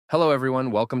Hello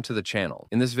everyone, welcome to the channel.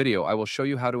 In this video, I will show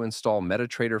you how to install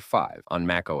MetaTrader 5 on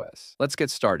macOS. Let's get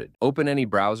started. Open any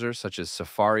browser such as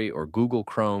Safari or Google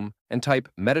Chrome and type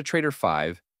MetaTrader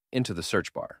 5 into the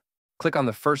search bar. Click on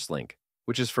the first link,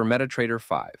 which is for MetaTrader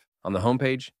 5. On the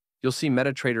homepage, you'll see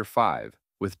MetaTrader 5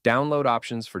 with download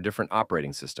options for different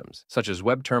operating systems, such as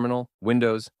Web Terminal,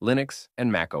 Windows, Linux, and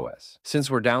macOS.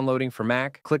 Since we're downloading for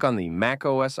Mac, click on the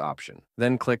macOS option,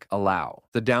 then click Allow.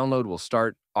 The download will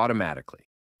start automatically.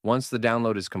 Once the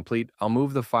download is complete, I'll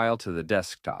move the file to the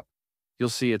desktop. You'll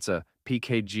see it's a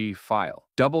PKG file.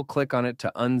 Double-click on it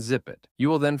to unzip it. You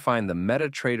will then find the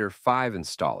MetaTrader 5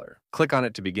 installer. Click on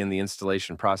it to begin the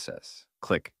installation process.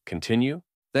 Click Continue,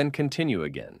 then Continue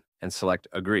again, and select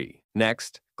Agree.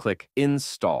 Next, click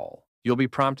Install. You'll be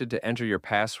prompted to enter your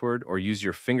password or use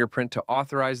your fingerprint to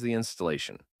authorize the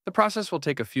installation. The process will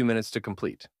take a few minutes to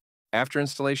complete. After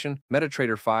installation,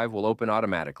 MetaTrader 5 will open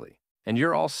automatically. And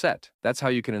you're all set. That's how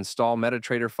you can install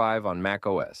MetaTrader 5 on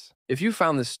macOS. If you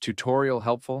found this tutorial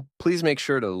helpful, please make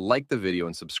sure to like the video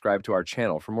and subscribe to our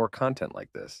channel for more content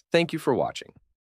like this. Thank you for watching.